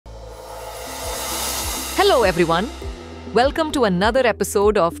Hello everyone. Welcome to another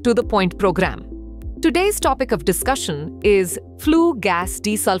episode of To The Point program. Today's topic of discussion is flue gas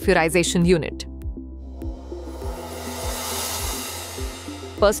desulfurization unit.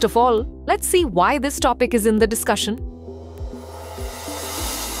 First of all, let's see why this topic is in the discussion.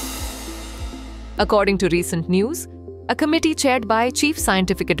 According to recent news, a committee chaired by Chief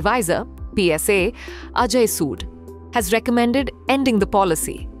Scientific Advisor, PSA, Ajay Sood, has recommended ending the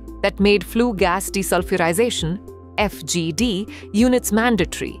policy that made flue gas desulfurization, FGD, units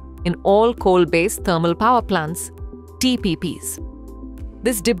mandatory in all coal-based thermal power plants, TPPs.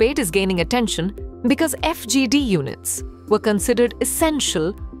 This debate is gaining attention because FGD units were considered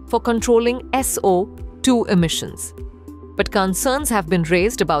essential for controlling SO2 emissions. But concerns have been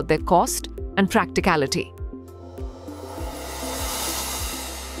raised about their cost and practicality.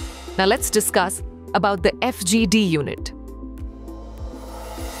 Now let's discuss about the FGD unit.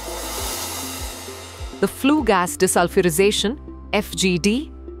 The flue gas desulfurization,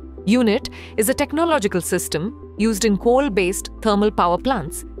 FGD, unit is a technological system used in coal-based thermal power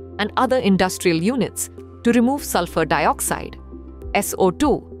plants and other industrial units to remove sulfur dioxide,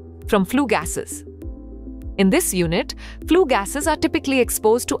 SO2, from flue gases. In this unit, flue gases are typically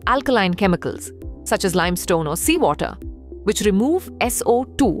exposed to alkaline chemicals, such as limestone or seawater, which remove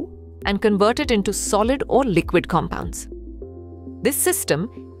SO2 and convert it into solid or liquid compounds. This system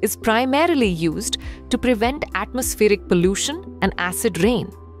is primarily used to prevent atmospheric pollution and acid rain.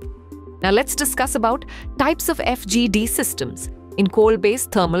 Now let's discuss about types of FGD systems in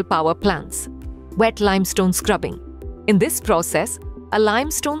coal-based thermal power plants. Wet limestone scrubbing. In this process, a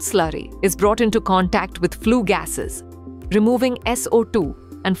limestone slurry is brought into contact with flue gases, removing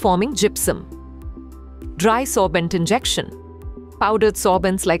SO2 and forming gypsum. Dry sorbent injection. Powdered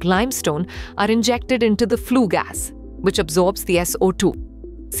sorbents like limestone are injected into the flue gas, which absorbs the SO2.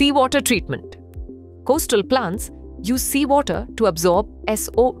 Seawater treatment. Coastal plants use seawater to absorb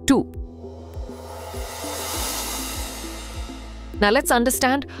SO2. Now let's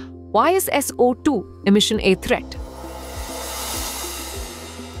understand, why is SO2 emission a threat?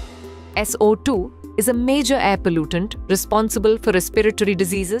 SO2 is a major air pollutant responsible for respiratory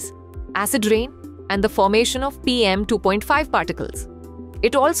diseases, acid rain, and the formation of PM 2.5 particles.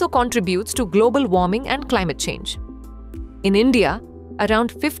 It also contributes to global warming and climate change. In India,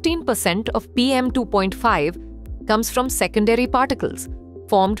 around 15% of PM 2.5 comes from secondary particles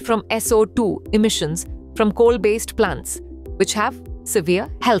formed from SO2 emissions from coal-based plants, which have severe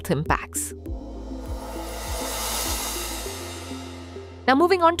health impacts. Now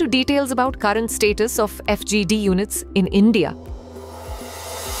moving on to details about current status of FGD units in India.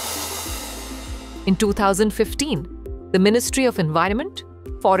 In 2015, the Ministry of Environment,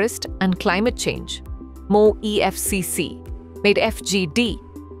 Forest and Climate Change, MoEFCC, made FGD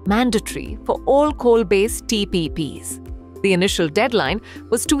mandatory for all coal-based TPPs. The initial deadline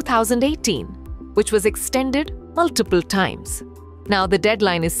was 2018, which was extended multiple times. Now the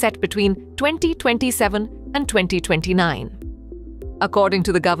deadline is set between 2027 and 2029. According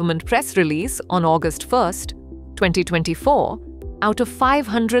to the government press release on August 1st, 2024, out of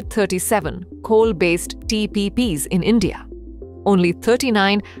 537 coal-based TPPs in India, only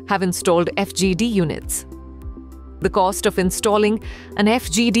 39 have installed FGD units. The cost of installing an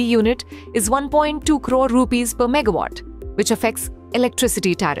FGD unit is 1.2 crore rupees per megawatt, which affects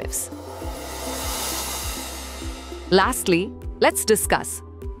electricity tariffs. Lastly, let's discuss,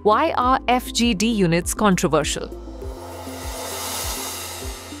 why are FGD units controversial?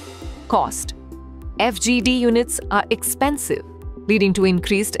 Cost. FGD units are expensive, leading to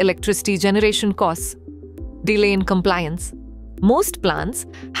increased electricity generation costs. Delay in compliance. Most plants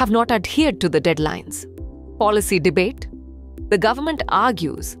have not adhered to the deadlines. Policy debate. The government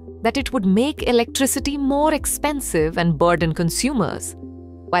argues that it would make electricity more expensive and burden consumers,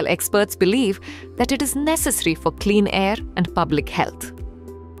 while experts believe that it is necessary for clean air and public health.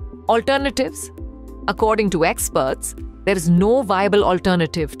 Alternatives. According to experts, there is no viable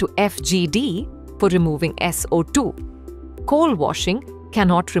alternative to FGD for removing SO2. Coal washing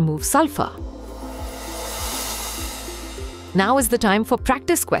cannot remove sulfur. Now is the time for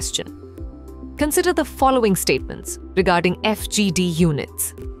practice question. Consider the following statements regarding FGD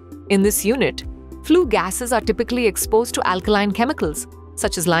units. In this unit, flue gases are typically exposed to alkaline chemicals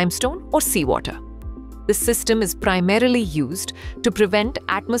such as limestone or seawater. This system is primarily used to prevent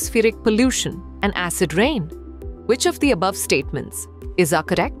atmospheric pollution and acid rain. Which of the above statements is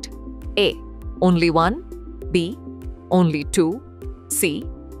correct? A. Only one. B. Only two. C.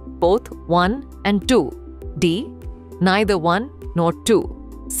 Both 1 and 2. D. Neither 1 nor 2.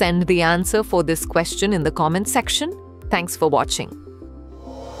 Send the answer for this question in the comment section. Thanks for watching.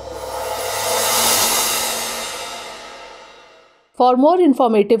 For more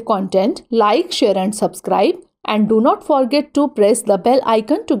informative content, like, share and subscribe, and do not forget to press the bell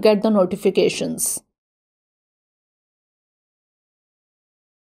icon to get the notifications.